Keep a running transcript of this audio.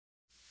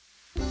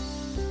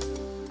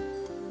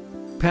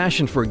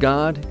passion for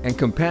God and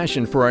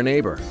compassion for our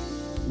neighbor,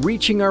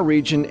 reaching our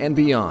region and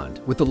beyond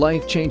with the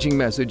life-changing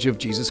message of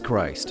Jesus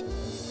Christ.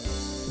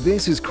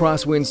 This is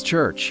Crosswinds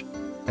Church,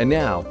 and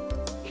now,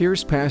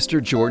 here's Pastor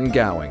Jordan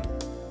Gowing.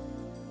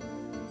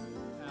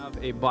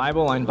 Have a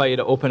Bible, I invite you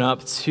to open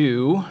up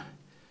to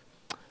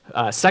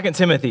 2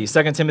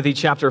 Timothy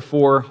chapter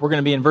 4. We're going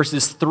to be in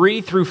verses 3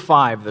 through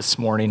 5 this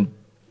morning.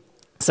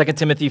 2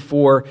 Timothy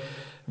 4,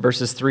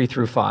 verses 3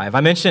 through 5.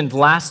 I mentioned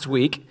last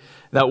week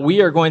that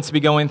we are going to be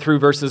going through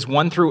verses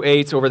 1 through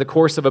 8 over the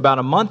course of about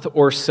a month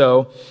or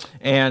so.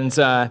 And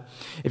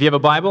if you have a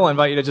Bible, I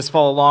invite you to just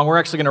follow along. We're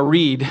actually going to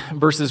read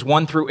verses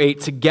 1 through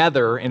 8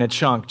 together in a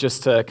chunk,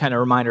 just to kind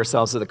of remind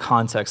ourselves of the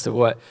context of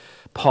what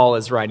Paul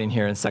is writing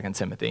here in 2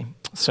 Timothy.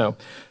 So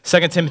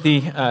 2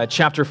 Timothy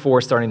chapter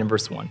 4, starting in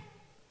verse 1.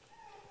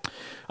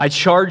 I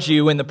charge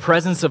you in the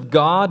presence of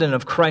God and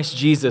of Christ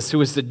Jesus,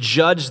 who is to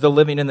judge the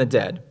living and the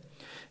dead,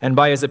 and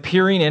by his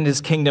appearing in his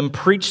kingdom,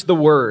 preach the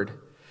word.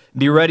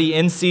 Be ready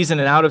in season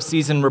and out of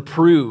season,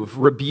 reprove,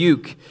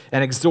 rebuke,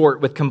 and exhort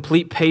with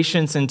complete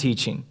patience and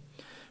teaching.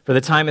 For the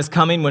time is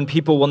coming when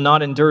people will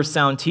not endure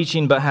sound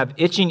teaching, but have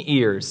itching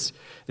ears.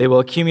 They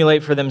will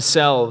accumulate for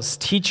themselves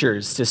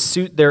teachers to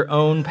suit their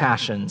own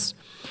passions,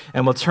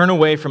 and will turn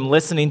away from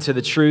listening to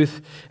the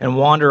truth and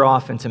wander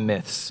off into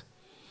myths.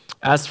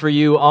 As for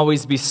you,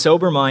 always be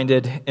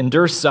sober-minded,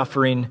 endure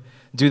suffering,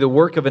 do the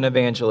work of an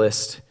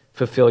evangelist,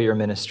 fulfill your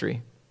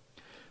ministry.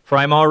 For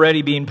I am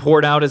already being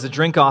poured out as a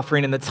drink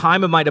offering, and the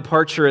time of my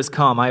departure has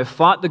come. I have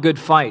fought the good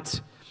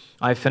fight.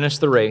 I have finished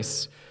the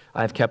race.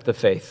 I have kept the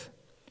faith.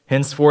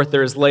 Henceforth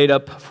there is laid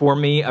up for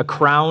me a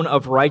crown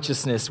of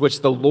righteousness,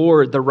 which the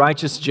Lord, the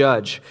righteous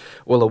judge,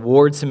 will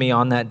award to me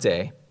on that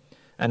day,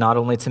 and not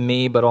only to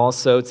me, but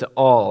also to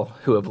all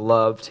who have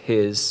loved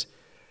his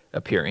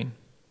appearing.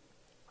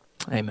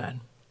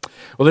 Amen.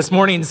 Well, this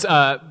morning's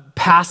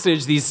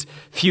passage, these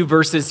few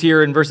verses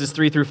here in verses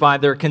 3 through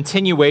 5, they're a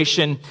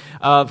continuation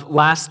of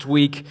last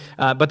week,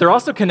 but they're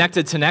also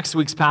connected to next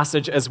week's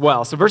passage as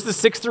well. So verses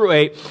 6 through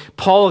 8,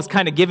 Paul is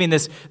kind of giving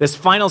this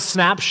final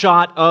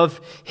snapshot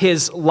of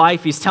his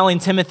life. He's telling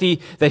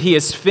Timothy that he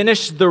has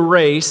finished the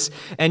race,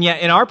 and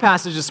yet in our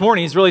passage this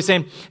morning, he's really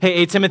saying,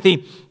 hey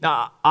Timothy,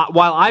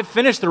 while I've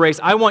finished the race,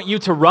 I want you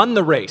to run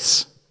the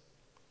race.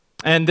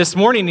 And this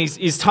morning,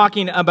 he's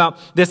talking about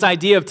this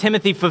idea of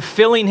Timothy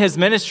fulfilling his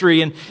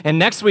ministry. And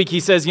next week,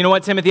 he says, you know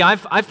what, Timothy,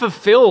 I've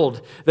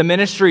fulfilled the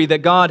ministry that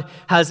God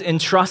has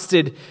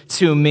entrusted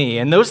to me.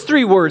 And those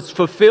three words,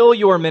 fulfill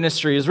your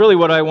ministry, is really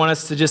what I want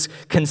us to just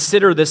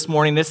consider this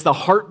morning. It's the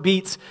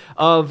heartbeat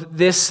of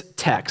this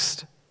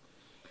text.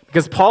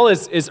 Because Paul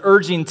is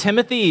urging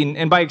Timothy,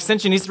 and by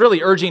extension, he's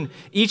really urging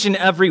each and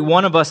every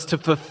one of us to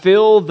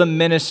fulfill the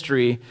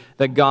ministry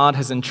that God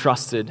has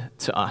entrusted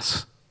to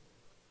us.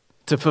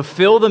 To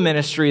fulfill the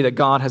ministry that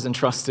God has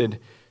entrusted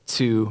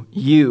to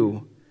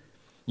you.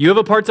 You have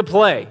a part to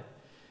play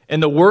in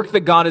the work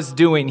that God is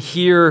doing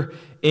here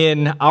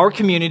in our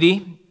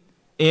community,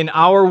 in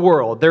our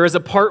world. There is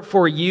a part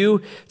for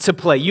you to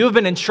play. You have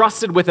been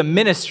entrusted with a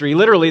ministry.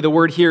 Literally, the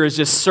word here is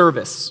just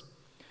service.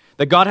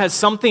 That God has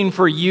something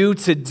for you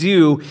to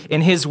do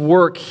in his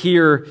work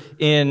here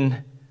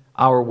in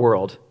our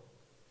world.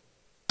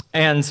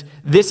 And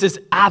this is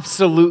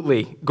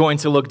absolutely going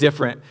to look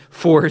different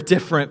for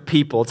different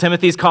people.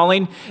 Timothy's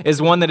calling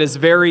is one that is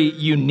very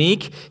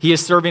unique. He is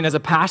serving as a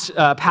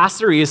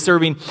pastor. He is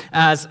serving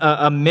as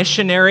a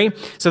missionary.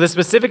 So the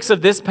specifics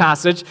of this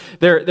passage,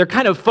 they're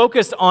kind of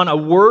focused on a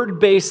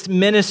word-based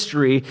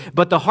ministry,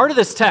 but the heart of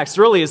this text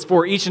really is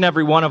for each and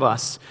every one of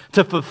us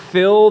to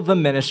fulfill the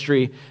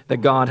ministry that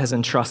God has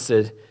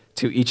entrusted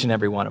to each and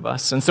every one of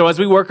us. And so as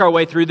we work our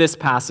way through this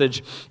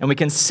passage and we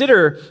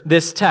consider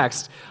this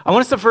text, I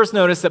want us to first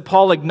notice that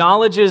Paul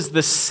acknowledges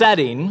the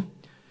setting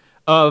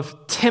of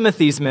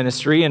Timothy's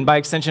ministry, and by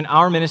extension,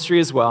 our ministry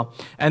as well.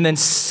 And then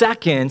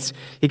second,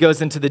 he goes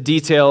into the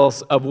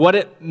details of what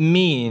it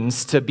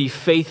means to be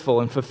faithful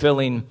in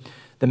fulfilling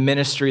the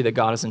ministry that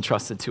God has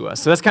entrusted to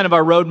us. So that's kind of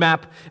our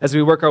roadmap as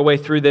we work our way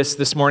through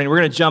this morning. We're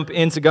going to jump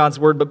into God's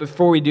word, but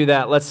before we do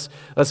that, let's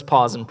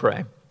pause and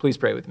pray. Please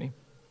pray with me.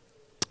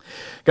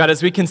 God,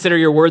 as we consider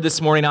your word this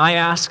morning, I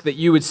ask that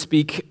you would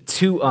speak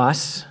to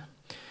us,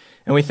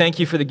 and we thank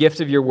you for the gift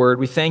of your word.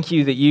 We thank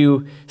you that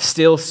you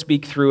still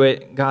speak through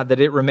it, God, that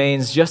it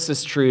remains just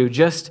as true,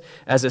 just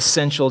as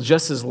essential,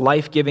 just as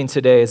life-giving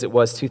today as it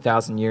was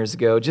 2,000 years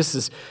ago,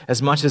 just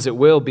as much as it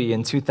will be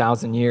in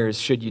 2,000 years,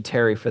 should you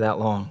tarry for that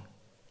long.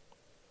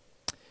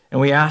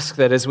 And we ask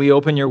that as we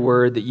open your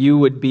word, that you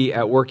would be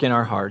at work in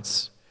our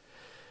hearts,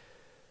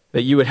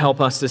 that you would help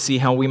us to see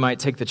how we might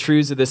take the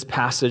truths of this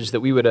passage,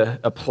 that we would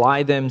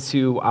apply them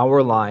to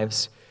our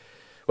lives,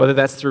 whether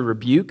that's through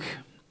rebuke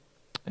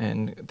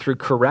and through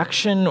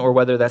correction, or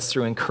whether that's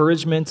through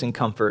encouragement and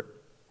comfort.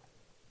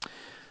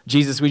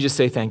 Jesus, we just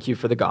say thank you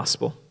for the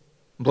gospel.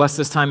 Bless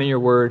this time in your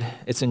word.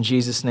 It's in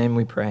Jesus' name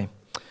we pray.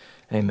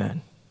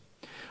 Amen.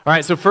 All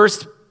right, so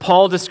first,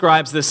 Paul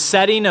describes the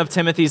setting of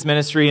Timothy's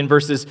ministry in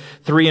verses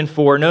 3 and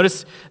 4.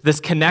 Notice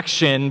this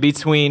connection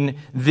between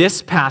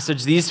this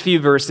passage, these few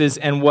verses,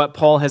 and what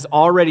Paul has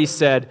already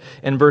said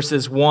in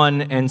verses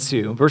 1 and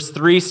 2. Verse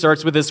 3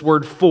 starts with this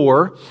word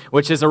for,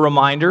 which is a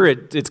reminder.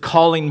 It's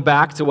calling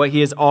back to what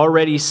he has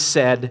already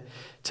said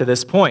to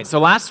this point. So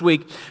last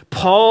week,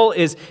 Paul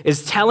is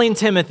telling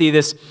Timothy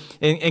this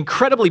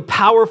incredibly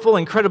powerful,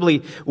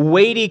 incredibly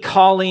weighty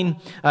calling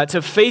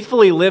to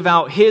faithfully live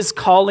out his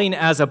calling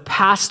as a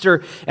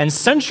pastor. And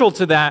central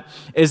to that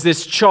is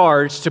this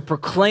charge to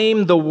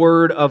proclaim the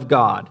word of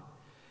God,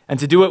 and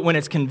to do it when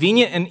it's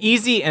convenient and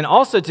easy, and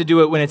also to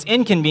do it when it's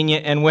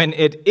inconvenient and when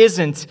it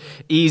isn't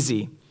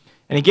easy.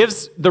 And he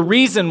gives the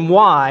reason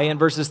why in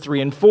verses 3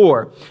 and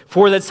 4.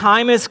 For the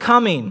time is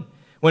coming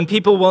when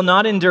people will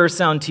not endure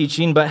sound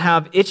teaching, but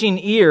have itching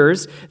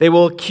ears. They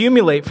will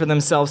accumulate for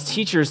themselves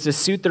teachers to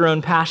suit their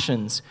own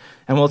passions,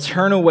 and will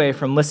turn away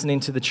from listening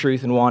to the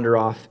truth and wander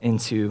off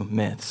into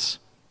myths.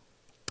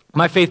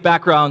 My faith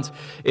background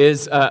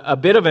is a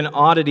bit of an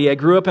oddity. I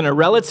grew up in a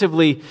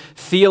relatively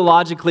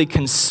theologically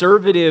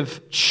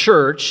conservative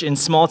church in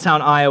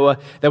small-town Iowa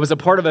that was a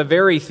part of a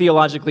very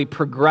theologically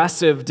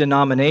progressive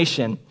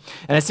denomination.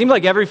 And it seemed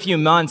like every few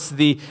months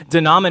the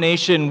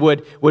denomination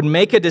would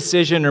make a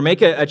decision or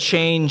make a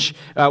change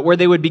where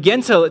they would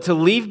begin to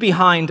leave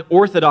behind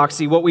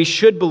orthodoxy, what we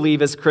should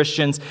believe as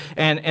Christians.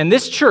 And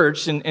this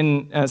church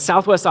in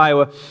southwest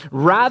Iowa,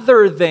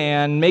 rather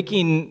than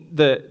making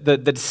the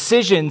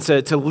decision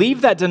to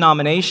leave that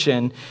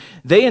denomination,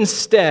 they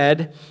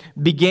instead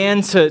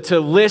began to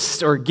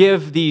list or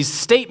give these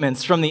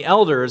statements from the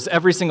elders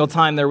every single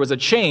time there was a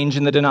change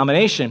in the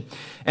denomination.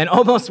 And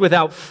almost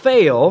without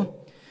fail,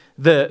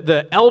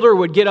 the elder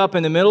would get up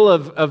in the middle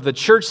of the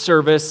church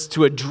service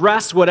to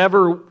address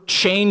whatever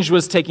change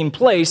was taking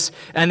place,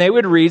 and they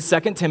would read 2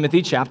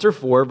 Timothy chapter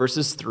 4,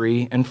 verses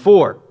 3 and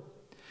 4.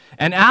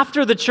 And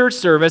after the church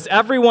service,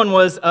 everyone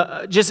was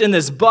just in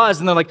this buzz,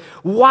 and they're like,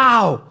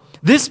 wow,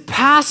 this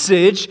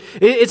passage,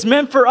 it's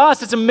meant for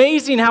us. It's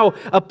amazing how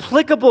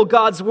applicable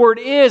God's word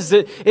is.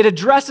 It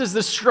addresses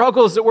the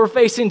struggles that we're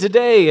facing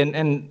today.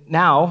 And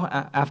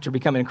now, after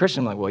becoming a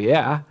Christian, I'm like, well,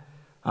 yeah,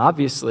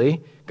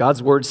 obviously,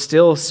 God's word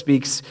still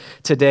speaks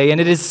today. And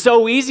it is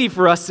so easy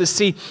for us to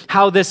see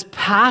how this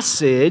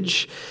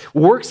passage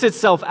works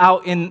itself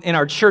out in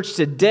our church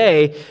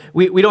today.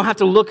 We don't have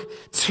to look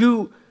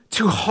too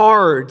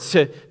hard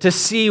to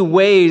see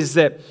ways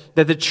that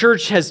the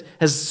church has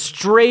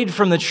strayed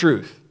from the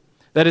truth,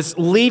 that is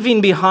leaving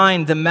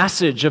behind the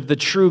message of the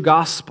true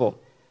gospel.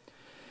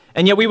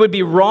 And yet we would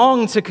be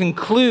wrong to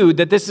conclude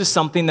that this is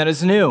something that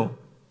is new.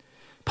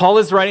 Paul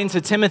is writing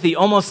to Timothy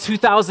almost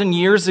 2,000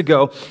 years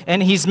ago,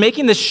 and he's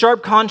making this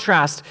sharp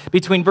contrast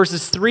between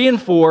verses 3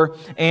 and 4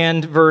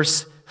 and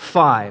verse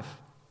 5.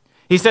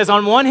 He says,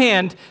 on one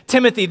hand,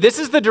 Timothy, this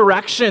is the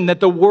direction that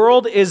the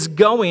world is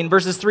going,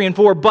 verses 3 and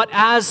 4. But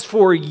as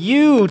for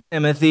you,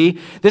 Timothy,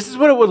 this is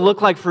what it would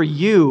look like for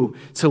you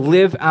to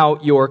live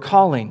out your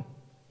calling.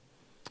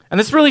 And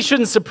this really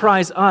shouldn't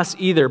surprise us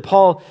either.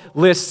 Paul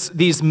lists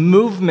these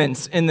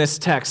movements in this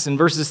text in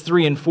verses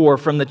 3 and 4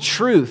 from the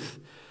truth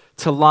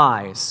to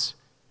lies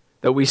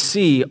that we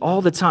see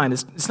all the time.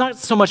 It's not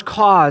so much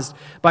caused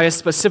by a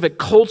specific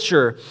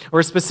culture or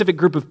a specific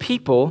group of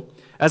people,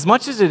 as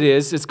much as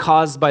it's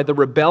caused by the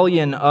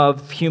rebellion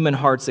of human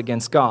hearts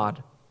against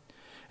God.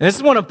 And this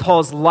is one of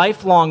Paul's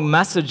lifelong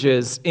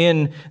messages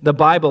in the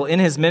Bible, in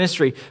his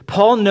ministry.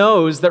 Paul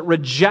knows that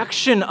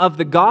rejection of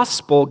the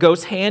gospel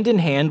goes hand in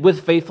hand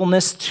with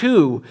faithfulness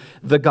to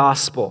the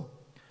gospel.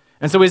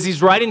 And so as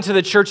he's writing to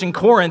the church in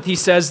Corinth, he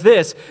says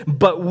this,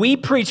 but we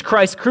preach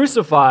Christ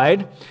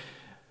crucified,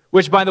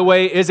 which, by the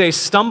way, is a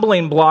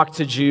stumbling block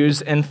to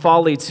Jews and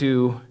folly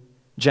to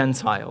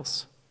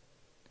Gentiles.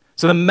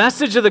 So the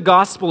message of the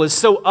gospel is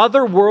so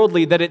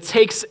otherworldly that it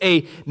takes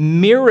a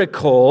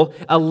miracle,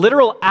 a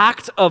literal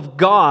act of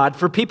God,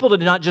 for people to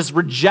not just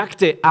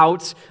reject it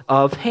out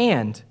of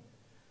hand.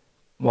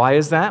 Why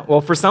is that?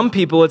 Well, for some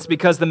people, it's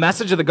because the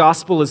message of the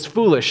gospel is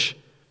foolish.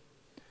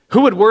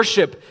 Who would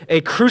worship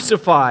a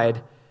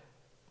crucified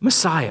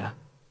Messiah?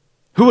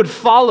 Who would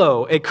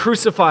follow a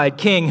crucified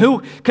king?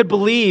 Who could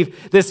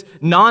believe this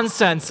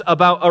nonsense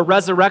about a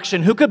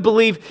resurrection? Who could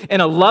believe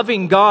in a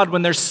loving God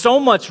when there's so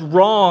much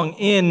wrong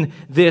in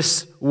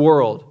this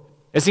world?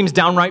 It seems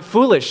downright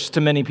foolish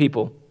to many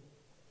people.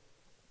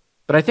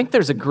 But I think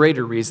there's a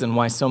greater reason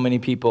why so many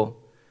people,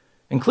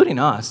 including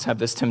us, have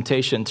this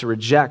temptation to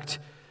reject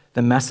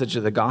the message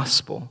of the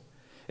gospel.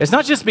 It's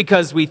not just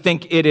because we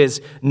think it is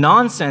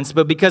nonsense,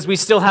 but because we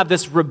still have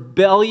this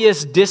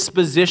rebellious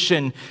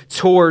disposition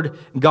toward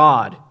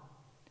God.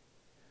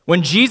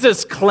 When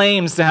Jesus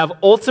claims to have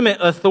ultimate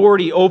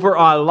authority over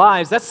our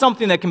lives, that's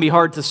something that can be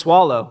hard to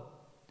swallow.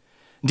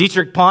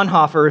 Dietrich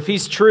Bonhoeffer, if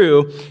he's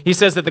true, he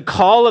says that the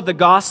call of the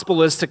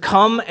gospel is to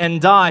come and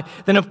die,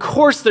 then of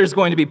course there's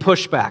going to be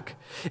pushback.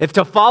 If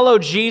to follow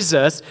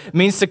Jesus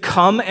means to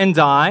come and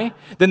die,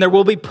 then there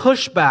will be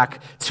pushback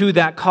to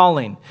that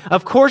calling.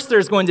 Of course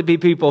there's going to be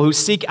people who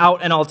seek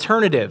out an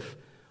alternative,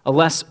 a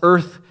less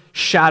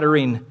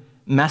earth-shattering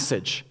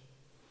message.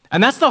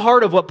 And that's the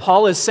heart of what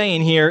Paul is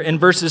saying here in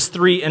verses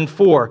 3 and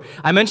 4.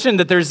 I mentioned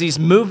that there's these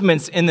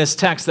movements in this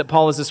text that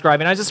Paul is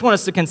describing. I just want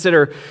us to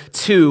consider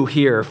two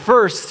here.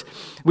 First,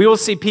 we will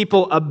see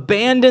people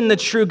abandon the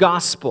true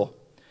gospel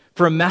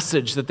for a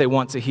message that they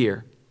want to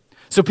hear.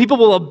 So people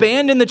will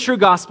abandon the true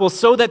gospel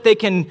so that they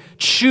can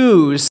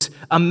choose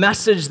a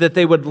message that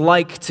they would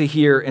like to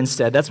hear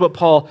instead. That's what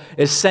Paul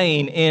is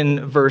saying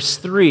in verse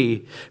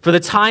 3. For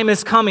the time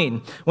is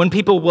coming when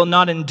people will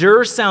not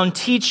endure sound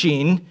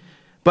teaching,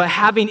 but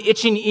having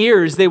itching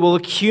ears, they will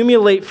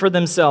accumulate for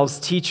themselves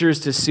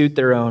teachers to suit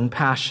their own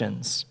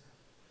passions.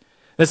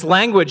 This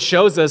language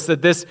shows us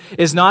that this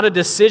is not a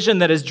decision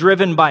that is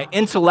driven by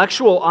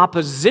intellectual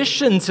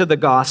opposition to the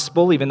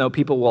gospel, even though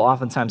people will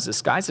oftentimes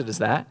disguise it as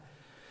that.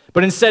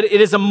 But instead,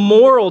 it is a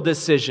moral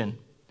decision.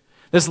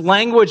 This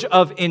language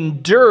of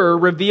endure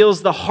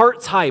reveals the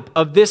heart type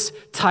of this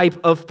type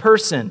of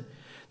person,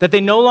 that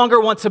they no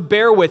longer want to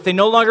bear with, they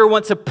no longer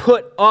want to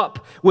put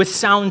up with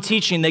sound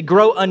teaching. They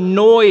grow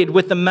annoyed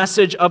with the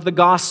message of the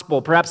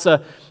gospel. Perhaps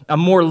a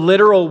more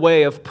literal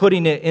way of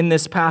putting it in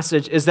this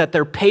passage is that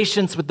their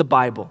patience with the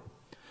Bible,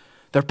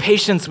 their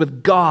patience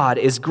with God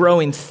is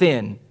growing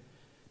thin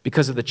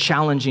because of the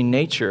challenging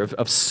nature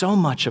of so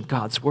much of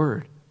God's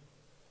word.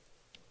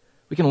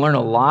 We can learn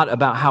a lot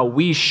about how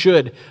we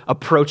should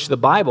approach the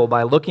Bible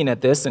by looking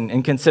at this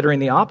and considering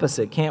the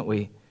opposite, can't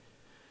we?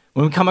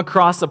 When we come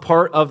across a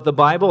part of the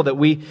Bible that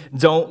we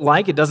don't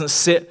like, it doesn't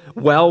sit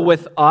well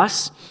with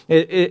us,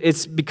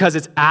 it's because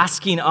it's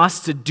asking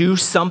us to do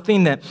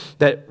something that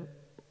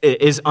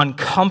is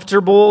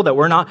uncomfortable, that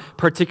we're not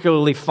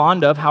particularly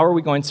fond of, how are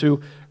we going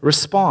to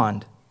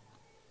respond?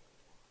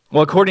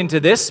 Well, according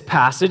to this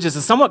passage, it's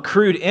a somewhat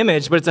crude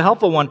image, but it's a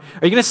helpful one.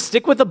 Are you going to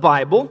stick with the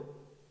Bible?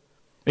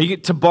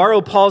 To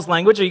borrow Paul's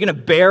language, are you going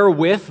to bear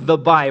with the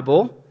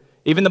Bible,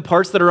 even the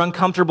parts that are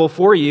uncomfortable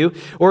for you,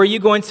 or are you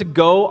going to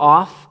go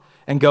off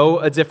and go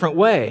a different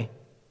way?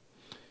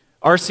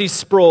 R.C.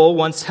 Sproul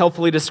once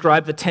helpfully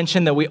described the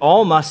tension that we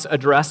all must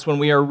address when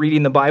we are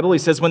reading the Bible. He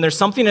says, when there's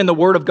something in the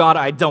Word of God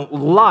I don't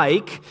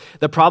like,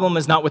 the problem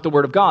is not with the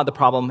Word of God, the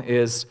problem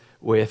is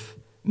with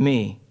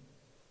me.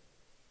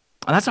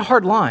 And that's a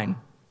hard line.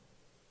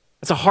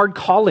 That's a hard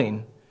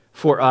calling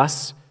for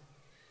us.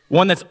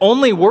 One that's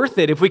only worth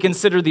it if we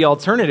consider the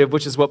alternative,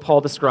 which is what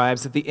Paul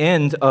describes at the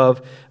end of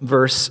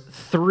verse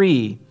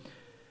 3.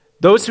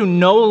 Those who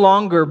no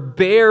longer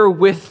bear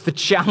with the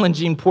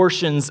challenging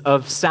portions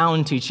of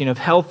sound teaching, of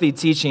healthy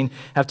teaching,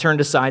 have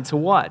turned aside to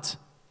what?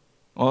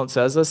 Well, it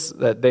says us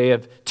that they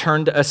have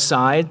turned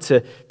aside to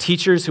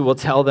teachers who will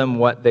tell them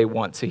what they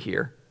want to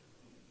hear.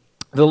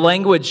 The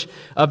language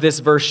of this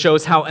verse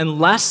shows how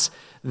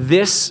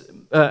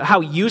how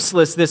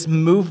useless this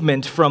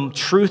movement from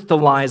truth to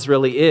lies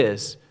really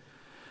is.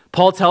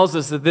 Paul tells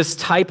us that this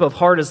type of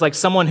heart is like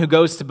someone who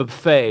goes to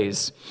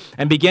buffets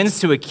and begins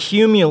to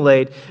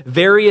accumulate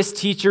various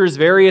teachers,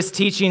 various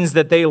teachings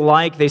that they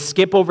like. They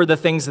skip over the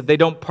things that they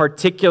don't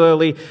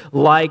particularly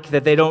like,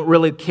 that they don't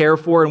really care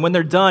for. And when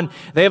they're done,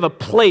 they have a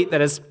plate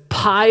that is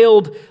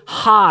piled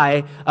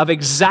high of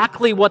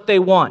exactly what they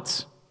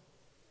want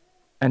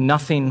and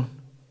nothing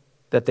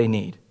that they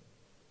need.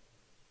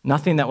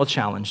 Nothing that will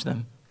challenge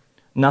them.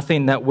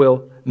 Nothing that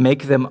will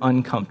make them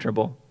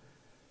uncomfortable.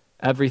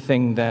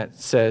 Everything that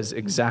says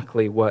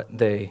exactly what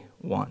they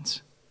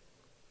want.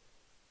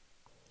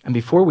 And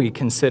before we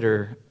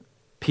consider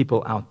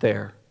people out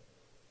there,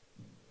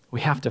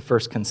 we have to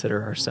first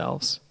consider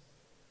ourselves.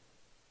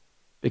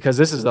 Because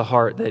this is the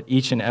heart that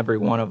each and every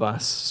one of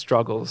us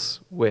struggles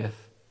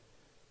with.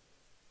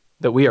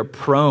 That we are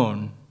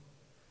prone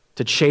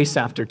to chase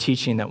after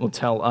teaching that will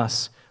tell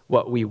us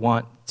what we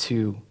want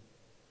to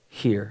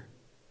hear.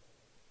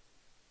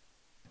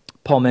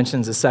 Paul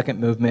mentions a second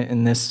movement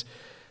in this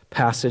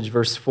passage,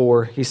 verse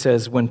 4, he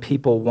says, when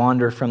people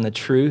wander from the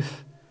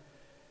truth,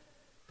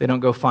 they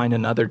don't go find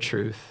another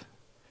truth.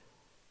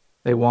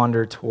 They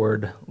wander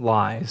toward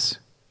lies.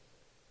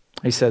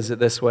 He says it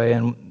this way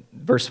in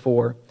verse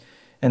 4,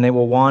 and they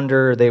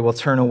will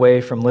turn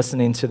away from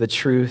listening to the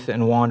truth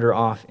and wander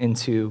off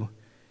into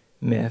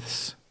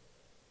myths.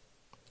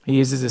 He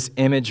uses this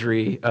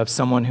imagery of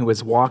someone who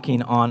is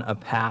walking on a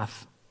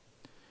path.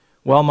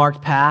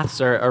 Well-marked paths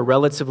are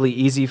relatively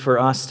easy for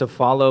us to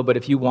follow, but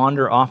if you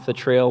wander off the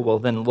trail, well,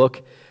 then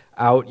look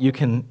out. You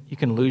can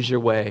lose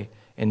your way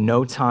in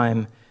no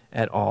time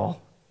at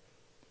all.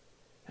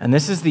 And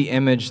this is the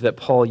image that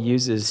Paul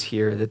uses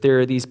here, that there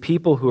are these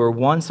people who are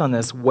once on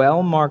this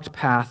well-marked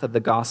path of the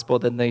gospel,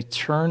 then they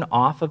turn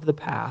off of the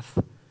path.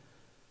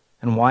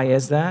 And why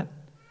is that?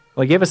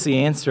 Well, he gave us the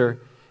answer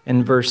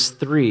in verse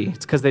 3.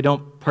 It's because they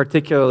don't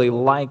particularly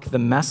like the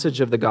message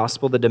of the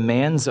gospel, the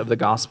demands of the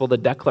gospel, the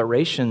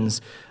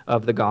declarations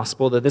of the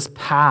gospel, that this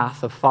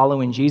path of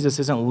following Jesus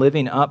isn't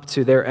living up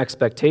to their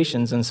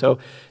expectations, and so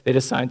they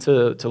decide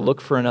to look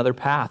for another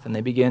path, and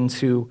they begin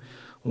to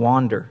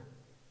wander.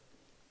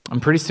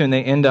 And pretty soon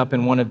they end up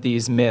in one of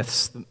these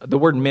myths. The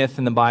word myth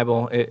in the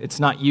Bible, it's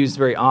not used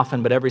very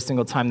often, but every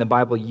single time the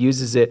Bible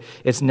uses it,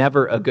 it's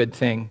never a good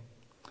thing.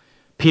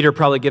 Peter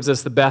probably gives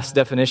us the best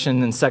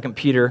definition in 2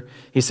 Peter.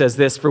 He says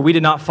this, "For we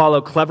did not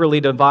follow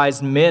cleverly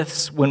devised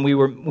myths when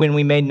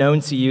we made known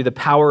to you the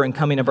power and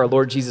coming of our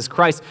Lord Jesus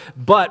Christ,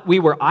 but we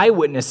were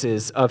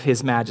eyewitnesses of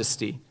his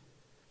majesty."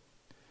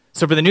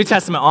 So for the New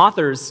Testament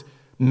authors,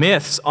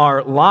 myths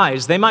are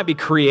lies. They might be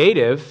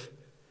creative,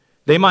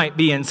 they might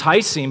be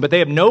enticing, but they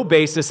have no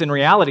basis in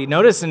reality.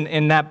 Notice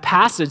in that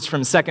passage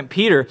from 2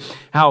 Peter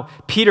how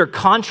Peter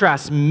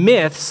contrasts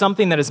myth,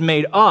 something that is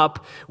made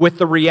up, with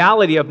the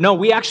reality of, no,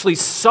 we actually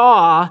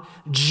saw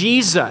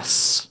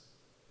Jesus.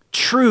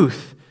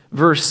 Truth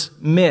versus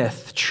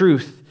myth,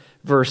 truth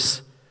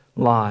versus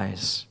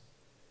lies.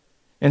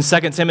 In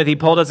 2 Timothy,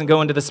 Paul doesn't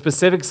go into the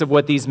specifics of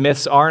what these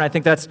myths are, and I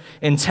think that's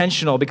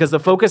intentional because the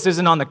focus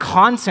isn't on the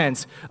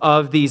content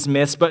of these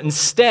myths, but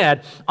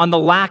instead on the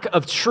lack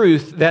of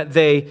truth that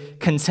they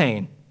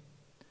contain.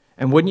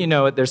 And wouldn't you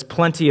know it, there's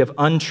plenty of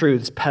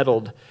untruths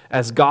peddled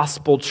as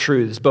gospel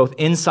truths, both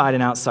inside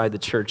and outside the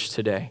church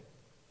today.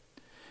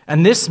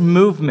 And this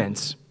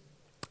movement,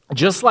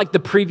 just like the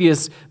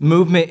previous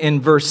movement in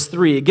verse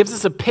 3, it gives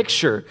us a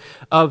picture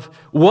of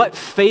what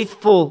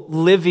faithful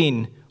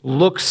living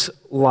looks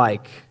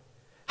like.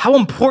 How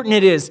important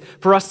it is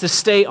for us to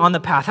stay on the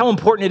path. How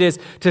important it is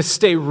to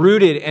stay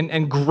rooted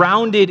and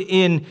grounded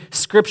in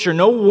Scripture.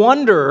 No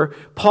wonder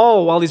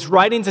Paul, while he's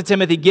writing to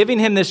Timothy, giving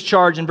him this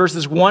charge in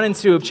verses 1 and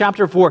 2 of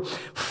chapter 4,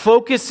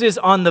 focuses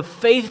on the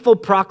faithful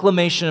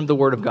proclamation of the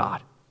Word of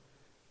God,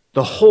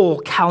 the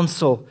whole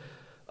counsel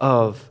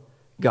of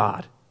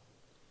God.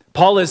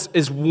 Paul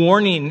is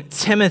warning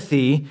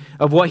Timothy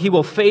of what he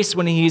will face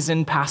when he's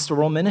in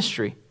pastoral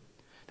ministry.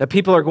 That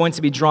people are going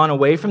to be drawn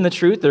away from the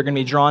truth. They're going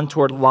to be drawn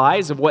toward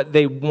lies of what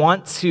they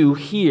want to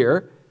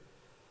hear.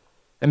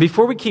 And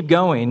before we keep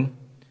going,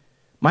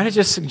 might I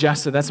just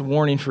suggest that that's a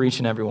warning for each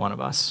and every one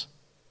of us.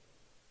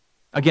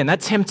 Again,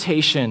 that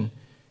temptation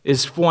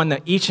is one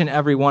that each and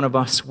every one of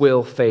us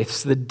will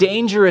face. The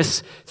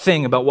dangerous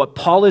thing about what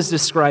Paul is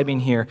describing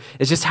here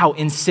is just how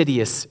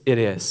insidious it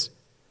is.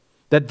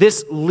 That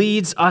this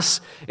leads us,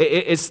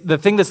 it's the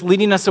thing that's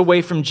leading us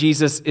away from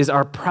Jesus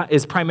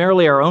is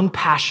primarily our own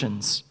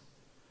passions,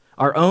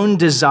 our own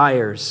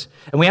desires.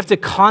 And we have to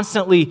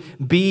constantly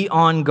be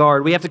on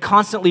guard. We have to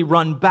constantly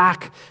run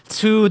back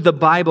to the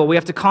Bible. We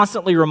have to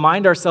constantly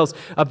remind ourselves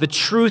of the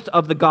truth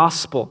of the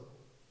gospel.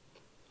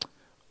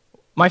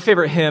 My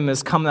favorite hymn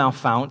is "Come Thou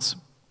Fount."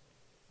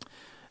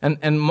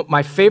 And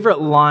my favorite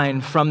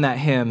line from that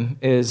hymn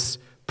is,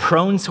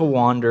 "Prone to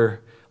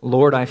wander,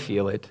 Lord, I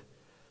feel it.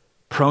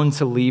 Prone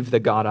to leave the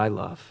God I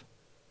love."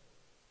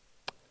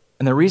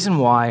 And the reason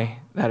why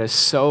that is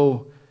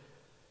so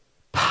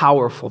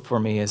powerful for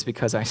me is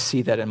because I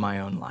see that in my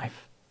own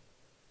life.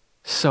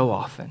 So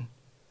often,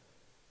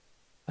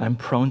 I'm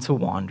prone to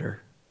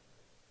wander.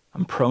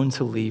 I'm prone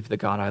to leave the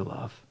God I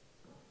love.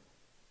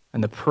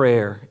 And the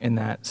prayer in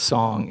that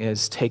song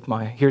is,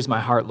 here's my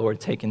heart, Lord,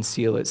 take and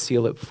seal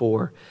it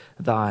for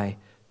thy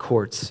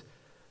courts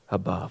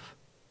above.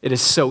 It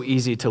is so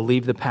easy to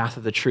leave the path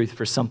of the truth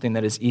for something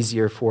that is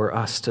easier for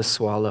us to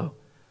swallow.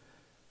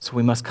 So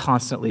we must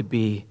constantly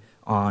be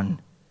on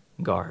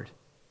guard.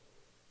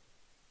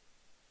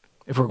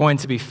 If we're going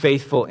to be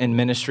faithful in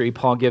ministry,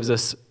 Paul gives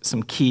us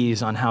some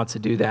keys on how to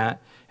do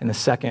that in the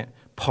second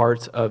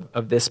part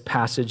of this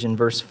passage in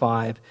verse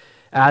 5.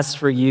 "As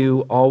for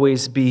you,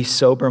 always be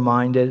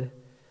sober-minded,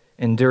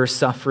 endure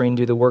suffering,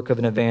 do the work of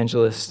an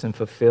evangelist, and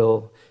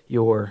fulfill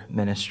your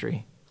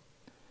ministry."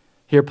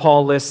 Here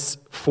Paul lists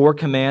 4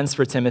 commands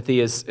for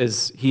Timothy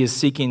as he is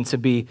seeking to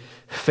be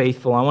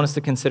faithful. I want us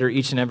to consider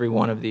each and every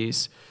one of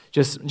these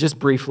just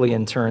briefly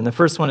in turn. The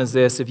first one is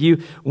this: if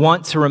you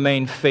want to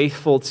remain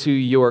faithful to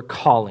your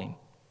calling,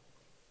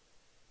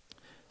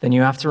 then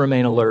you have to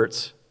remain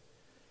alert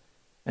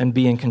and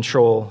be in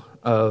control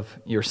of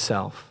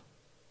yourself.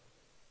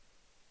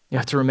 You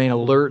have to remain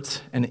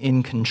alert and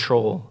in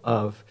control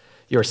of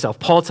yourself.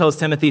 Paul tells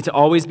Timothy to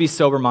always be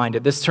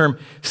sober-minded. This term,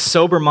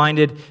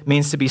 sober-minded,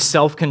 means to be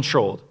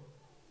self-controlled.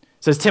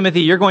 It says, Timothy,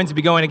 you're going to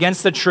be going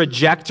against the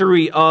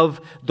trajectory of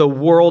the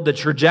world, the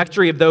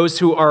trajectory of those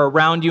who are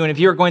around you. And if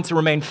you're going to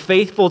remain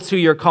faithful to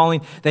your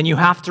calling, then you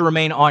have to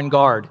remain on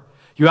guard.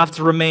 You have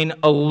to remain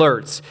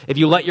alert. If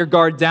you let your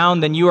guard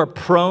down, then you are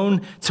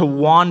prone to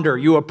wander.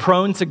 You are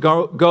prone to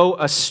go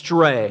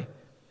astray.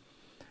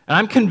 And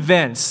I'm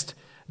convinced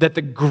that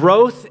the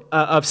growth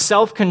of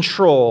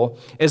self-control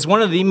is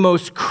one of the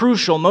most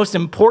crucial, most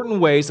important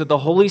ways that the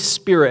Holy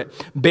Spirit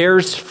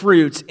bears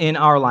fruit in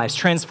our lives,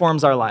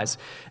 transforms our lives.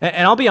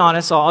 And I'll be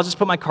honest, I'll just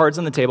put my cards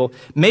on the table.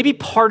 Maybe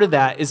part of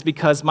that is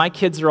because my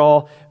kids are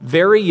all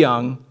very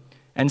young,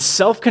 and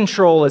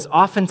self-control is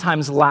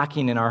oftentimes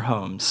lacking in our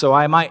homes. So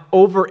I might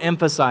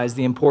overemphasize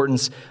the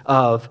importance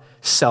of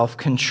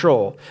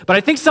self-control. But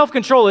I think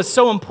self-control is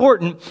so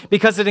important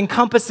because it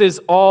encompasses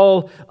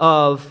all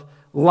of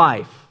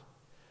life.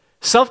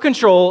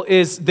 Self-control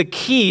is the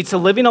key to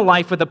living a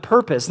life with a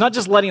purpose, not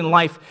just letting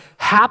life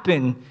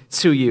happen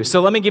to you.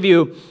 So let me give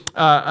you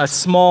a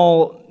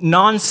small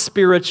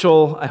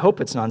non-spiritual, I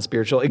hope it's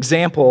non-spiritual,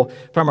 example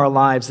from our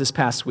lives this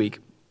past week.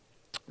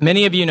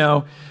 Many of you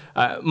know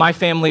my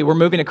family, we're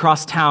moving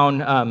across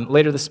town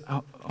later this,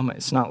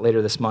 it's not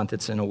later this month,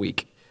 it's in a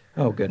week.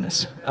 Oh,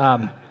 goodness.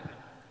 Yeah,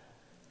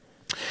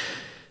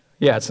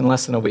 it's in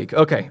less than a week.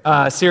 Okay,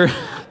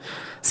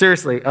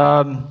 seriously,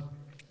 I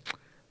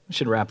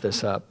should wrap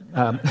this up.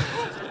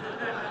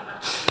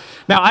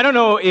 Now, I don't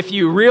know if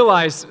you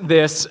realize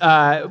this,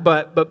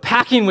 but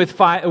packing with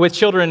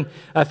children,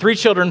 3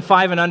 children,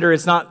 5 and under,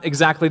 is not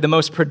exactly the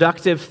most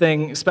productive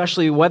thing,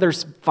 especially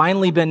weather's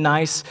finally been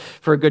nice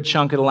for a good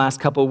chunk of the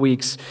last couple of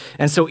weeks.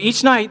 And so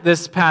each night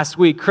this past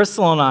week,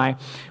 Crystal and I,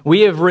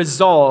 we have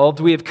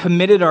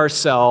committed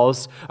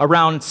ourselves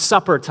around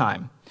supper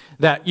time.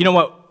 That, you know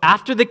what,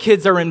 after the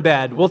kids are in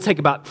bed, we'll take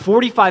about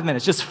 45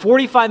 minutes, just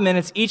 45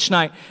 minutes each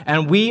night,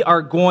 and we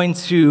are going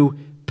to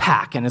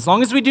pack. And as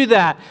long as we do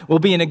that, we'll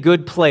be in a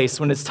good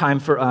place when it's time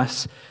for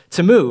us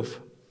to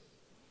move.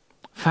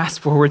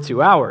 Fast forward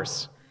 2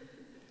 hours.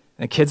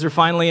 The kids are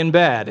finally in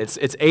bed. It's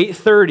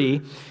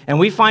 8:30, and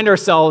we find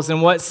ourselves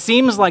in what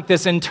seems like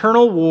this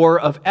internal war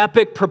of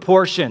epic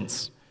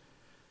proportions.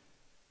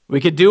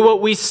 We could do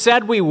what we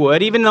said we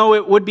would, even though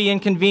it would be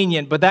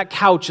inconvenient, but that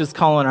couch is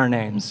calling our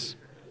names.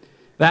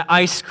 That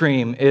ice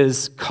cream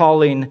is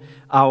calling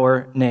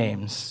our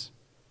names.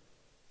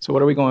 So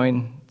what are we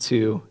going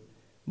to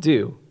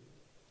do?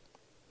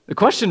 The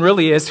question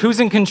really is,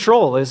 who's in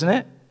control, isn't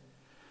it?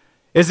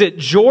 Is it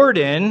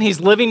Jordan? He's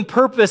living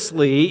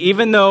purposely,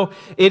 even though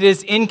it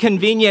is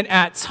inconvenient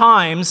at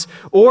times,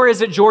 or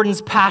is it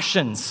Jordan's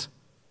passions?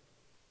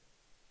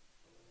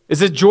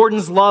 Is it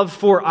Jordan's love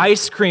for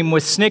ice cream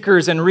with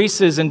Snickers and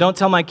Reese's, and don't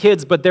tell my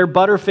kids, but they're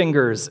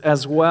Butterfingers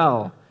as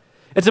well?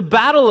 It's a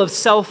battle of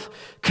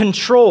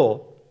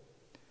self-control.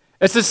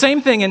 It's the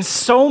same thing in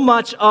so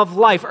much of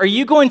life. Are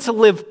you going to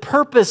live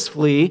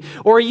purposefully,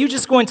 or are you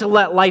just going to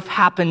let life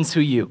happen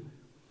to you?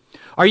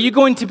 Are you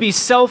going to be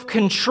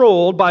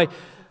self-controlled by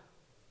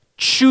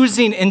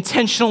choosing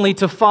intentionally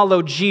to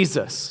follow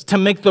Jesus, to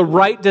make the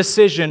right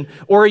decision,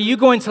 or are you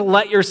going to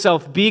let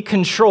yourself be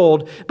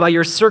controlled by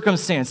your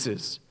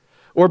circumstances,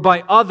 or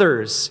by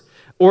others,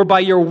 or by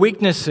your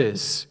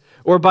weaknesses,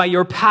 or by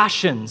your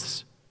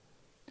passions?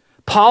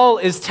 Paul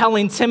is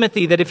telling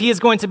Timothy that if he is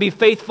going to be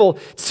faithful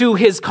to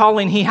his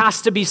calling, he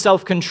has to be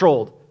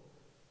self-controlled.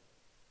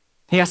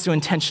 He has to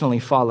intentionally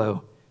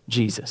follow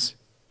Jesus.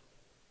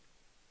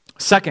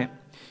 Second,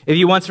 if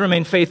you want to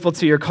remain faithful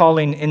to your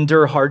calling,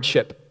 endure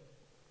hardship.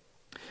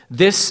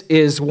 This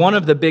is one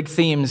of the big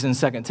themes in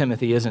 2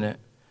 Timothy, isn't it?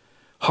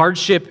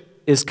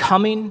 Hardship is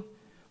coming,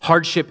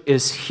 hardship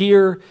is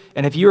here,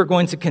 and if you are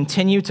going to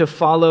continue to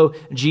follow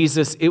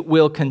Jesus, it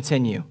will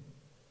continue.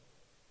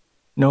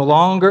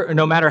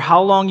 No matter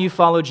how long you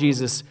follow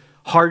Jesus,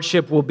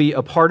 hardship will be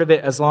a part of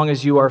it as long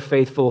as you are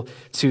faithful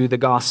to the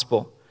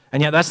gospel.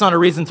 And yet that's not a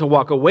reason to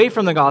walk away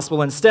from the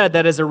gospel. Instead,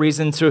 that is a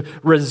reason to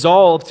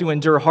resolve to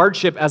endure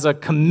hardship as a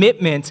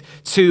commitment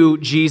to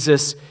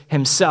Jesus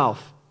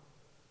himself.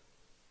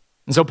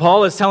 And so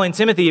Paul is telling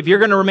Timothy, if you're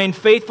going to remain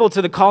faithful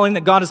to the calling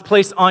that God has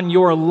placed on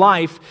your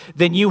life,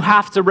 then you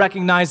have to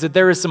recognize that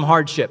there is some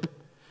hardship,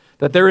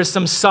 that there is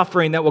some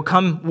suffering that will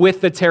come with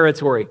the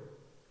territory.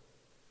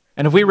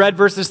 And if we read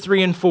verses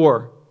 3 and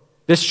 4,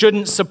 this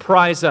shouldn't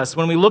surprise us.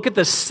 When we look at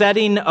the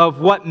setting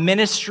of what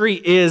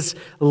ministry is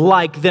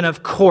like, then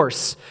of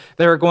course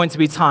there are going to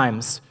be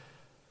times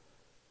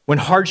when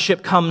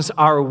hardship comes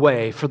our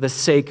way for the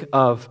sake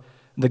of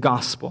the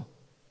gospel.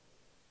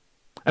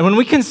 And when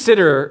we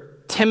consider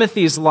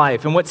Timothy's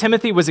life and what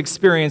Timothy was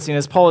experiencing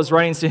as Paul is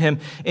writing to him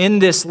in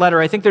this letter,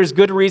 I think there's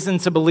good reason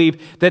to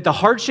believe that the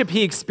hardship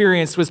he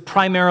experienced was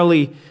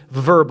primarily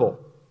verbal,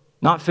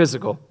 not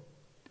physical.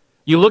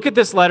 You look at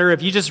this letter,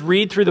 if you just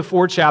read through the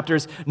 4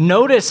 chapters,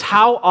 notice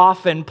how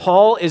often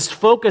Paul is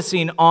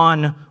focusing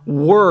on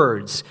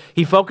words.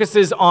 He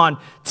focuses on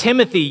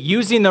Timothy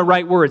using the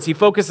right words. He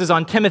focuses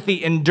on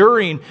Timothy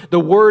enduring the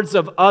words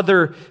of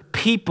other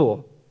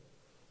people.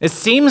 It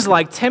seems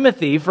like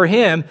Timothy, for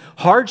him,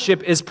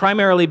 hardship is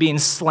primarily being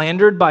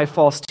slandered by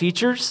false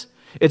teachers.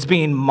 It's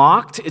being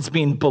mocked, it's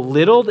being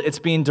belittled, it's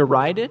being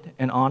derided,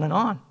 and on and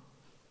on.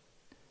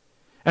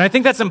 And I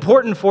think that's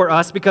important for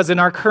us because in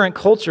our current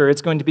culture,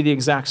 it's going to be the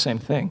exact same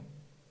thing.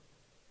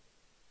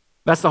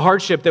 That's the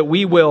hardship that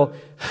we will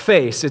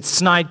face. It's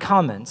snide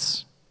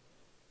comments.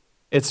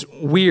 It's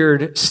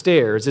weird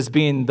stares. It's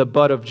being the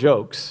butt of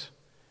jokes.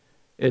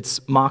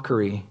 It's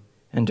mockery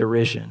and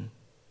derision.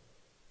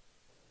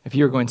 If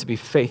you're going to be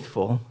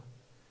faithful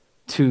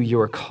to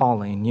your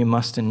calling, you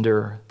must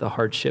endure the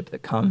hardship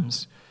that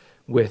comes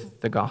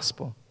with the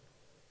gospel.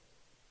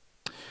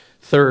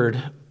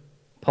 Third,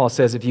 Paul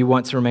says if you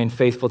want to remain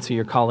faithful to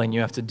your calling,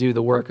 you have to do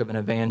the work of an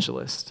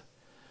evangelist.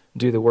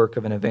 Do the work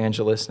of an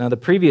evangelist. Now, the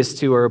previous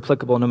 2 are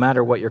applicable no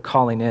matter what your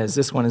calling is.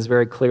 This one is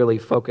very clearly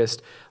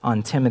focused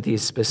on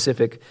Timothy's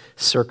specific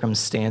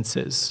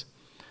circumstances.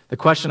 The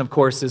question, of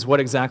course, is what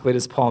exactly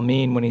does Paul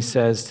mean when he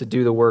says to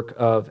do the work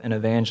of an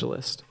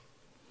evangelist?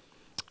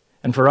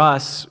 And for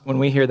us, when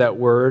we hear that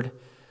word,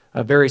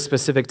 a very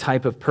specific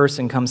type of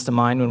person comes to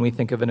mind when we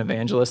think of an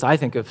evangelist. I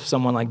think of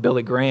someone like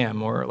Billy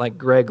Graham or like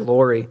Greg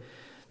Laurie.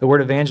 The word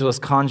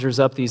evangelist conjures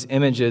up these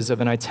images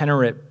of an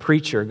itinerant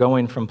preacher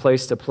going from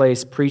place to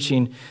place,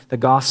 preaching the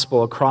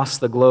gospel across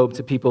the globe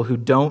to people who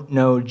don't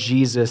know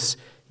Jesus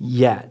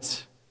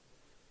yet.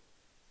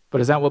 But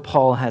is that what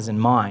Paul has in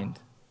mind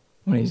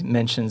when he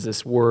mentions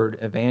this word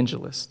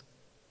evangelist?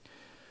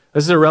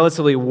 This is a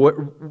relatively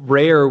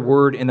rare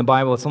word in the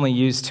Bible. It's only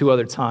used 2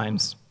 other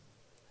times.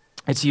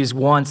 It's used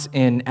once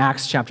in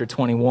Acts chapter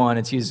 21.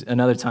 It's used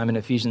another time in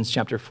Ephesians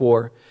chapter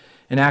 4.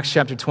 In Acts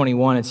chapter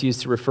 21, it's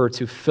used to refer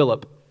to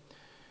Philip.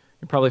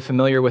 You're probably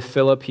familiar with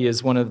Philip. He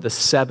is one of the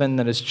 7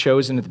 that is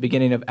chosen at the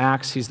beginning of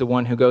Acts. He's the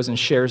one who goes and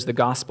shares the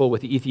gospel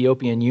with the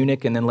Ethiopian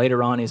eunuch, and then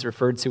later on he's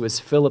referred to as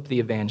Philip the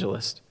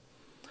evangelist.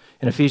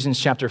 In Ephesians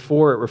chapter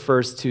 4, it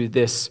refers to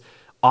this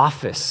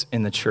office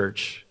in the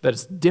church that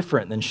is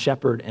different than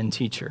shepherd and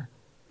teacher.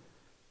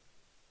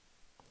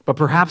 But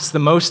perhaps the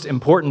most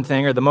important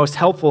thing or the most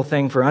helpful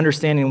thing for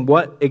understanding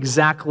what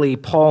exactly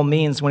Paul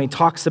means when he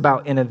talks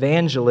about an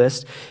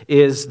evangelist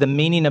is the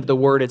meaning of the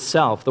word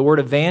itself. The word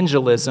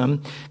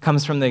evangelism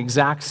comes from the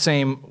exact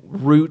same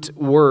root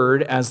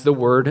word as the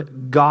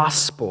word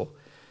gospel.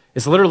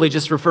 It's literally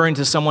just referring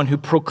to someone who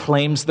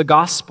proclaims the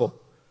gospel,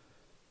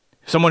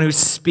 someone who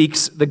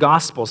speaks the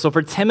gospel. So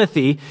for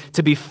Timothy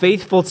to be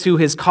faithful to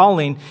his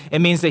calling, it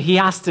means that he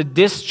has to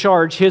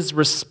discharge his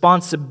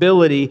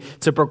responsibility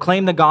to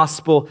proclaim the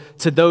gospel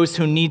to those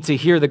who need to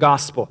hear the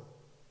gospel.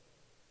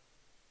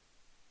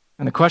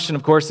 And the question,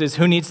 of course, is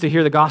who needs to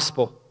hear the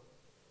gospel?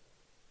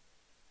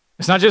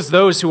 It's not just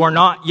those who are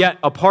not yet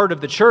a part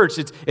of the church.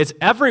 It's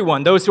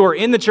everyone, those who are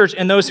in the church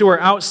and those who are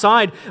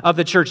outside of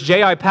the church.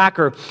 J.I.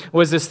 Packer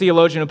was this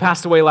theologian who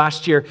passed away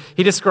last year.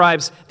 He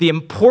describes the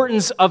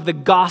importance of the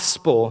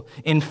gospel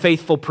in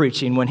faithful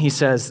preaching when he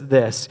says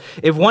this: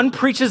 if one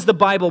preaches the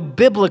Bible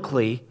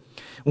biblically,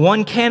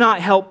 one cannot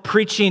help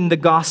preaching the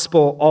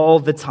gospel all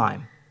the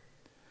time.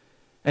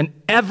 And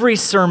every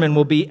sermon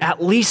will be,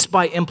 at least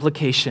by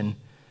implication,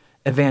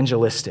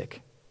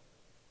 evangelistic.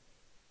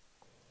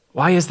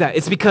 Why is that?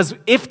 It's because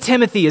if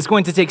Timothy is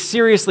going to take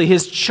seriously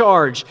his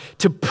charge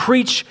to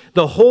preach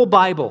the whole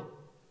Bible,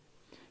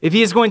 if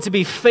he is going to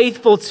be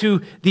faithful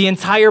to the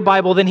entire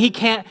Bible, then he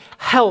can't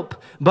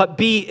help but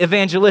be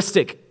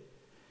evangelistic.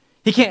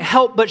 He can't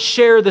help but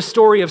share the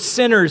story of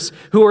sinners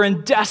who are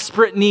in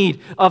desperate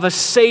need of a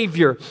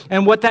Savior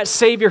and what that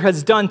Savior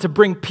has done to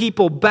bring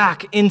people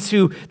back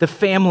into the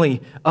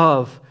family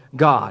of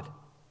God.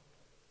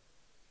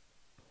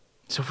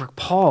 So for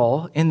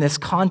Paul, in this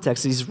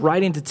context, he's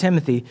writing to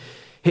Timothy,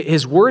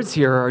 his words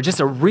here are just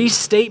a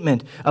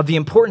restatement of the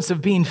importance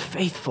of being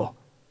faithful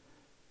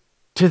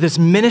to this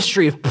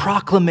ministry of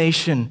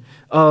proclamation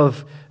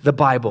of the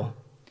Bible.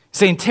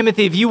 Saying,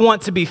 Timothy, if you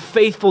want to be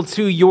faithful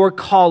to your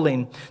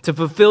calling, to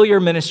fulfill your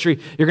ministry,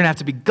 you're going to have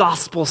to be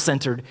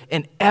gospel-centered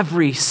in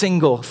every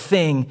single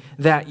thing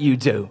that you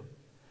do,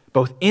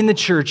 both in the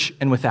church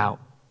and without.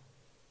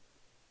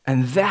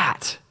 And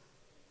that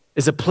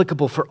is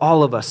applicable for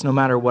all of us, no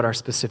matter what our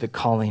specific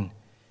calling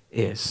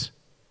is.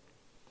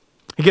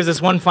 He gives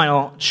us one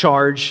final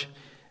charge.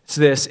 It's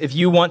this: if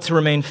you want to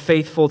remain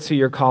faithful to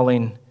your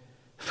calling,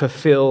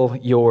 fulfill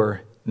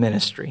your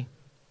ministry.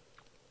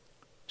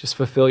 Just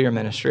fulfill your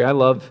ministry. I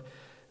love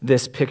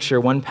this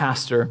picture. One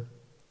pastor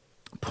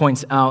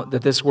points out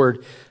that this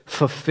word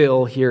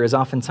fulfill here is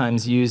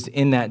oftentimes used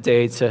in that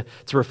day to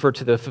refer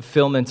to the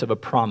fulfillment of a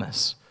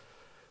promise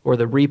or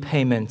the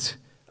repayment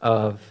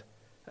of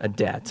a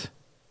debt.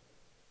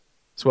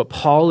 So what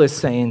Paul is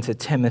saying to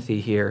Timothy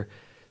here,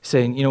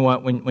 saying, you know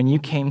what, when you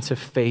came to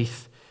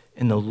faith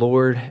in the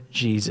Lord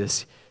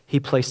Jesus, he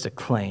placed a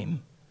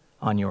claim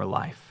on your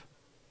life.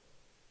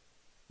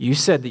 You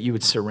said that you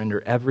would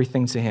surrender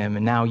everything to him,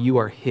 and now you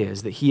are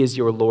his, that he is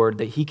your Lord,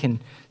 that he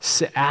can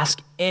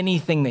ask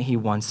anything that he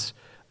wants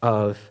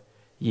of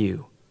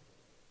you.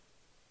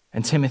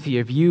 And Timothy,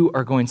 if you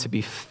are going to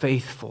be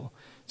faithful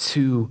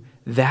to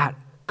that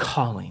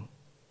calling,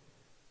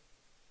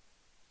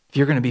 if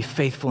you're going to be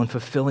faithful in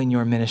fulfilling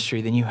your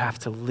ministry, then you have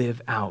to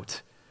live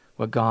out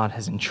what God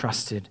has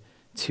entrusted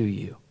to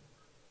you.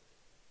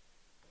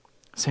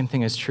 Same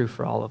thing is true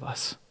for all of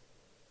us.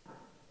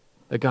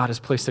 That God has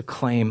placed a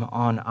claim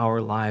on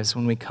our lives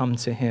when we come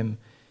to him,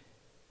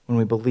 when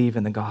we believe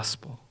in the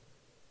gospel.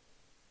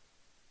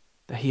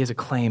 That he has a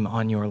claim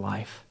on your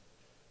life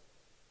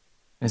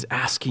and is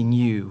asking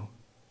you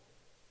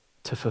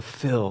to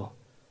fulfill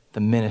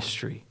the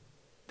ministry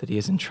that he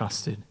has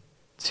entrusted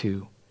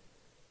to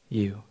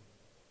you.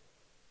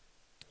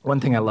 One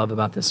thing I love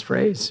about this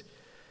phrase,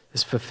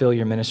 this fulfill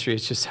your ministry,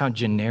 is just how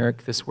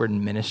generic this word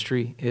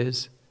ministry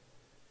is.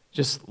 It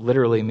just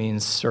literally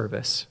means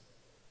service.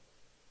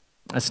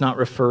 It's not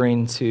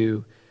referring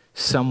to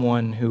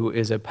someone who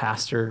is a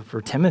pastor for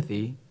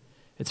Timothy.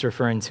 It's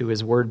referring to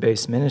his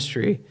word-based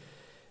ministry.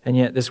 And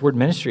yet this word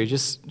ministry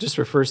just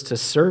refers to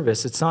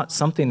service. It's not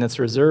something that's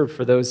reserved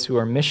for those who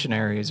are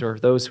missionaries or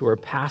those who are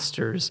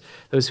pastors,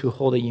 those who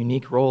hold a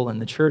unique role in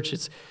the church.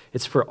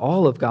 It's for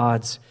all of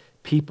God's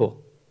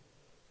people.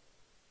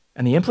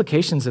 And the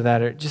implications of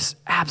that are just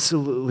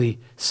absolutely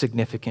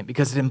significant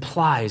because it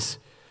implies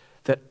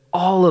that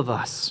all of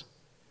us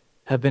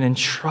have been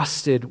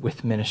entrusted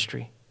with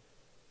ministry.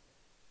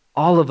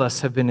 All of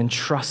us have been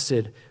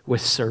entrusted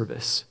with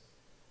service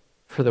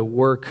for the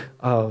work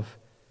of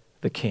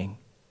the King.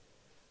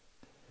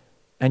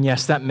 And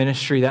yes, that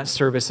ministry, that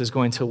service is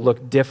going to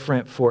look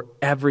different for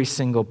every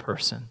single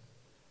person.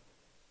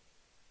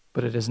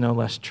 But it is no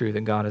less true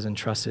that God has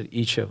entrusted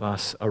each of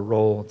us a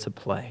role to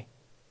play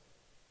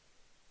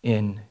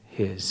in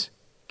his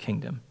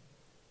kingdom.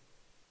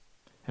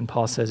 And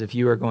Paul says, if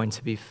you are going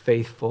to be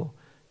faithful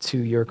to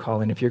your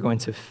calling, if you're going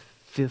to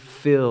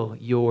fulfill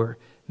your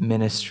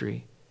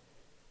ministry,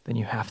 then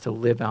you have to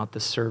live out the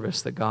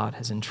service that God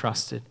has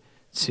entrusted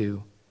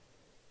to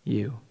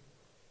you.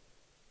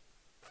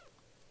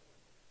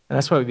 And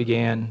that's why we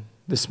began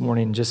this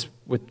morning just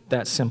with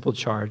that simple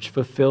charge.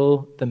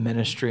 Fulfill the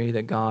ministry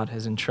that God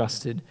has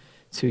entrusted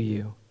to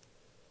you.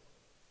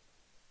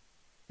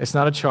 It's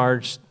not a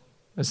charge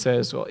that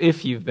says, well,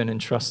 if you've been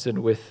entrusted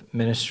with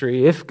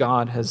ministry, if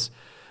God has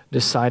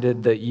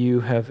decided that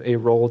you have a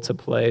role to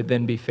play,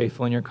 then be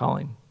faithful in your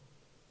calling.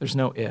 There's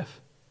no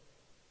if.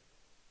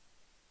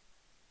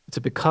 It's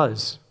a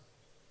because.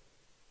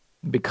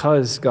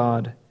 Because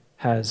God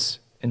has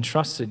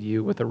entrusted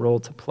you with a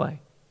role to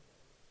play.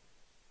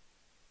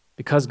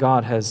 Because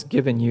God has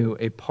given you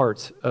a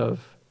part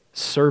of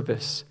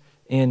service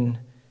in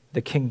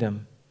the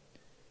kingdom,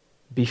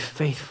 be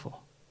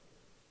faithful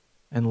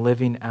in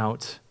living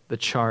out the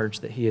charge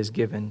that he has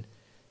given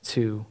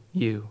to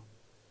you.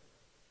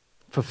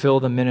 Fulfill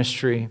the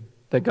ministry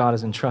that God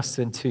has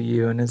entrusted to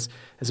you. And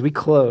as we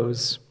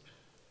close,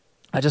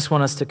 I just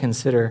want us to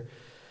consider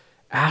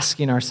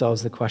asking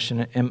ourselves the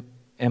question,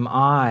 am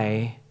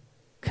I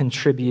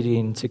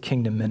contributing to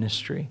kingdom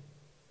ministry?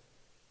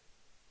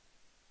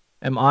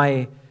 Am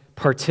I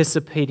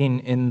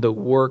participating in the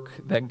work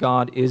that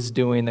God is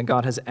doing, that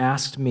God has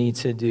asked me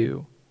to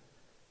do?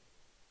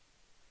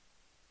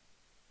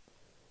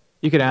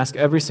 You could ask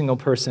every single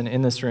person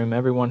in this room,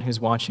 everyone who's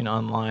watching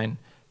online,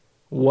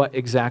 what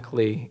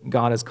exactly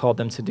God has called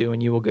them to do,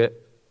 and you will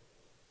get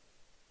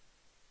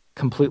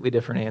completely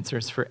different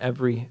answers for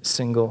every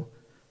single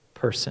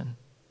person.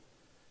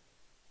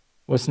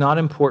 What's not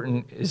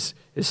important is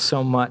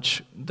so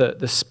much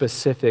the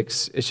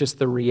specifics. It's just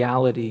the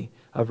reality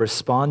of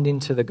responding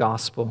to the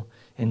gospel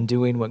and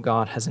doing what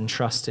God has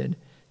entrusted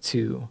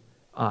to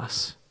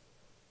us.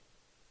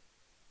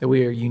 That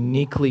we are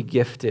uniquely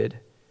gifted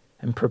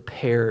and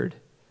prepared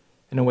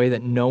in a way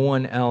that no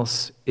one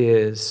else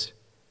is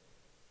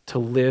to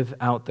live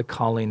out the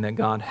calling that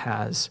God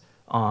has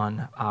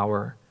on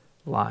our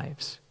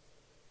lives.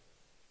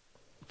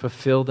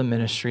 Fulfill the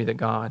ministry that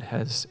God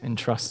has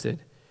entrusted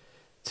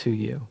to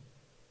you.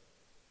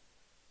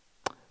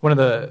 One of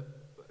the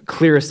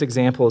clearest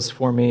examples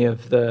for me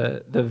of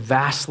the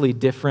vastly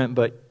different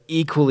but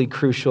equally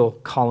crucial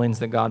callings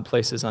that God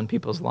places on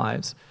people's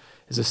lives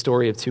is a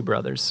story of two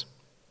brothers,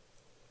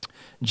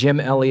 Jim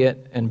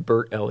Elliot and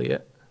Bert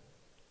Elliot.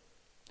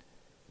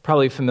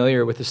 Probably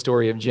familiar with the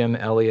story of Jim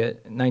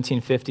Elliot. In the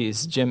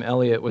 1950s, Jim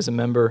Elliot was a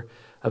member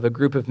of a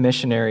group of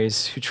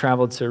missionaries who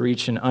traveled to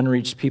reach an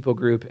unreached people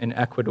group in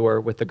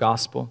Ecuador with the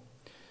gospel.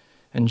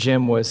 And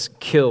Jim was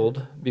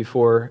killed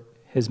before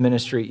his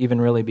ministry even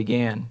really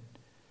began.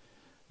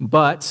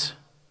 But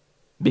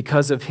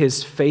because of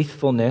his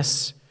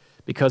faithfulness,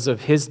 because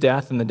of his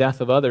death and the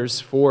death of others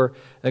for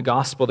the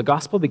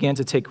gospel began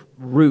to take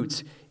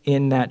root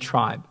in that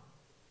tribe.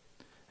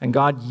 And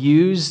God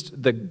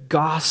used the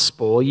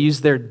gospel,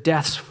 used their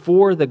deaths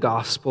for the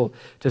gospel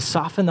to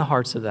soften the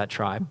hearts of that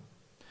tribe,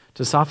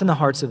 to soften the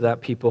hearts of that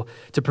people,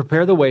 to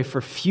prepare the way for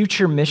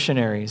future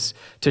missionaries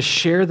to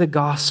share the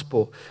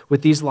gospel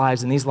with these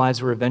lives, and these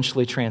lives were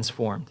eventually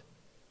transformed.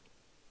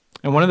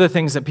 And one of the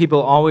things that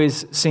people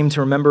always seem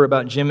to remember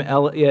about Jim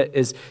Elliot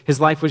is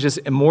his life was just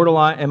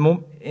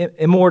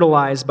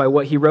immortalized by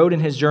what he wrote in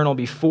his journal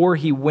before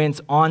he went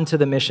onto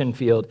the mission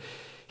field.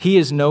 He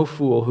is no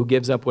fool who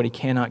gives up what he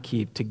cannot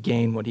keep to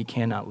gain what he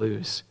cannot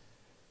lose.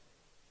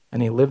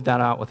 And he lived that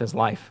out with his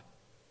life.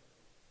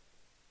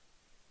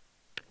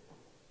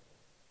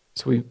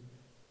 So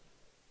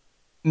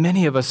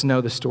many of us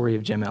know the story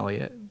of Jim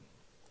Elliot.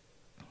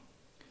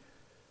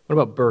 What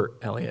about Bert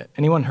Elliot?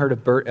 Anyone heard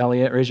of Bert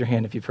Elliot? Raise your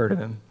hand if you've heard of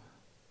him.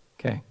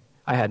 Okay,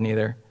 I hadn't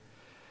either.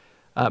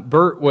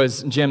 Bert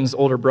was Jim's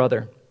older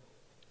brother.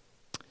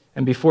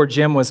 And before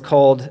Jim was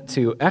called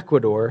to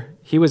Ecuador,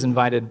 he was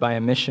invited by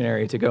a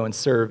missionary to go and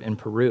serve in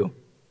Peru.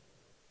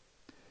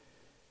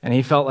 And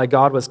he felt like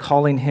God was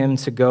calling him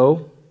to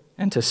go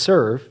and to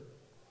serve.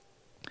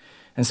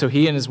 And so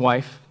he and his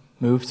wife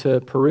moved to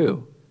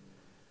Peru,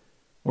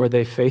 where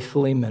they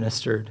faithfully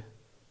ministered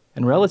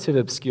in relative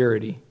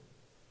obscurity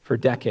for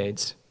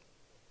decades.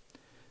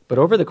 But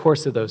over the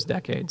course of those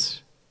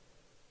decades,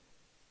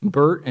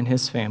 Bert and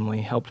his family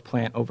helped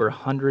plant over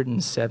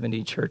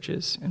 170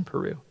 churches in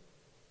Peru.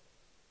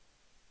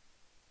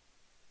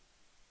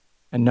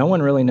 And no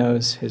one really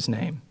knows his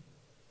name.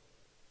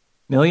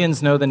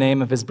 Millions know the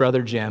name of his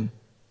brother Jim.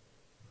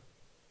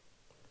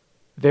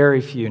 Very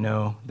few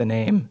know the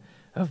name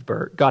of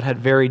Bert. God had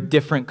very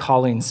different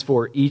callings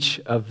for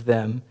each of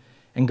them,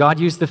 And God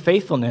used the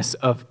faithfulness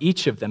of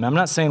each of them. I'm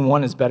not saying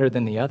one is better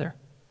than the other.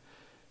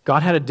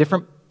 God had a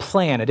different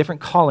plan, a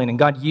different calling, and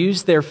God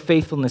used their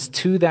faithfulness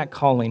to that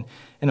calling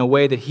in a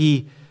way that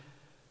he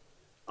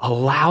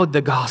allowed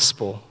the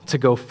gospel to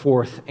go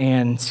forth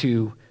and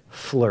to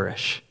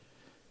flourish.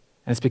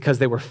 And it's because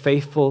they were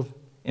faithful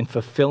in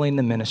fulfilling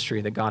the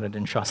ministry that God had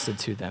entrusted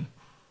to them.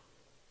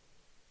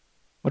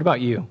 What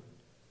about you?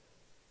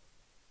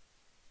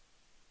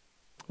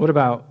 What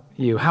about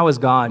you? How is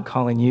God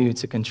calling you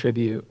to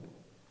contribute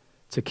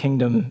to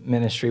kingdom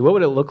ministry? What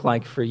would it look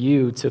like for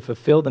you to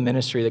fulfill the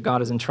ministry that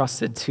God has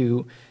entrusted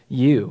to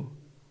you?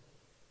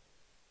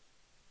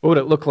 What would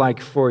it look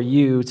like for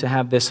you to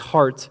have this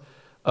heart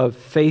of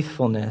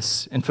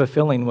faithfulness in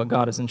fulfilling what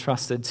God has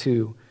entrusted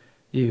to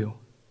you?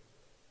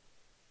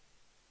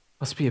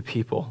 Let's be a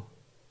people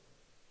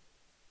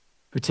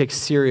who take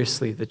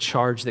seriously the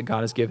charge that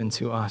God has given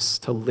to us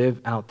to live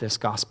out this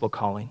gospel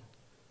calling,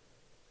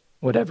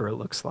 whatever it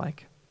looks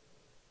like.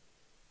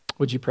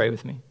 Would you pray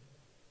with me?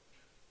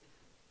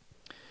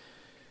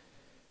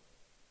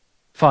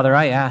 Father,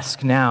 I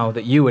ask now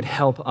that you would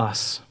help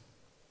us,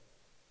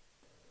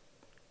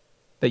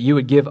 that you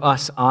would give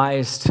us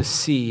eyes to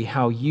see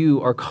how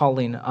you are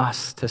calling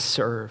us to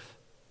serve,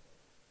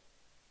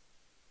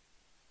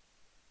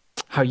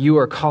 how you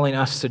are calling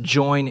us to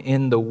join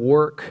in the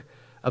work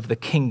of the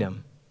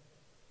kingdom.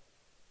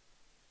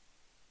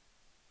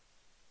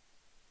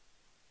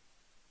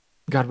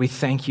 God, we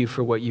thank you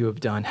for what you have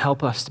done.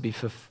 Help us to be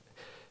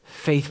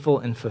faithful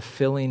in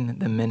fulfilling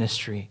the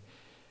ministry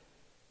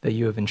that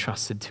you have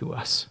entrusted to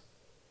us.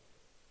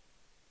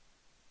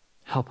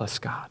 Help us,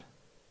 God.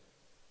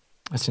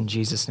 It's in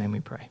Jesus' name we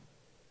pray.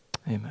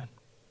 Amen.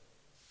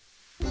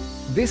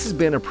 This has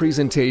been a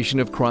presentation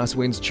of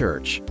Crosswinds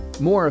Church.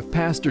 More of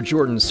Pastor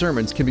Jordan's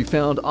sermons can be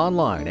found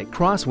online at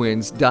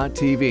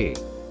crosswinds.tv.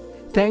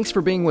 Thanks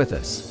for being with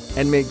us,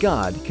 and may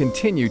God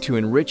continue to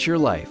enrich your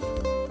life.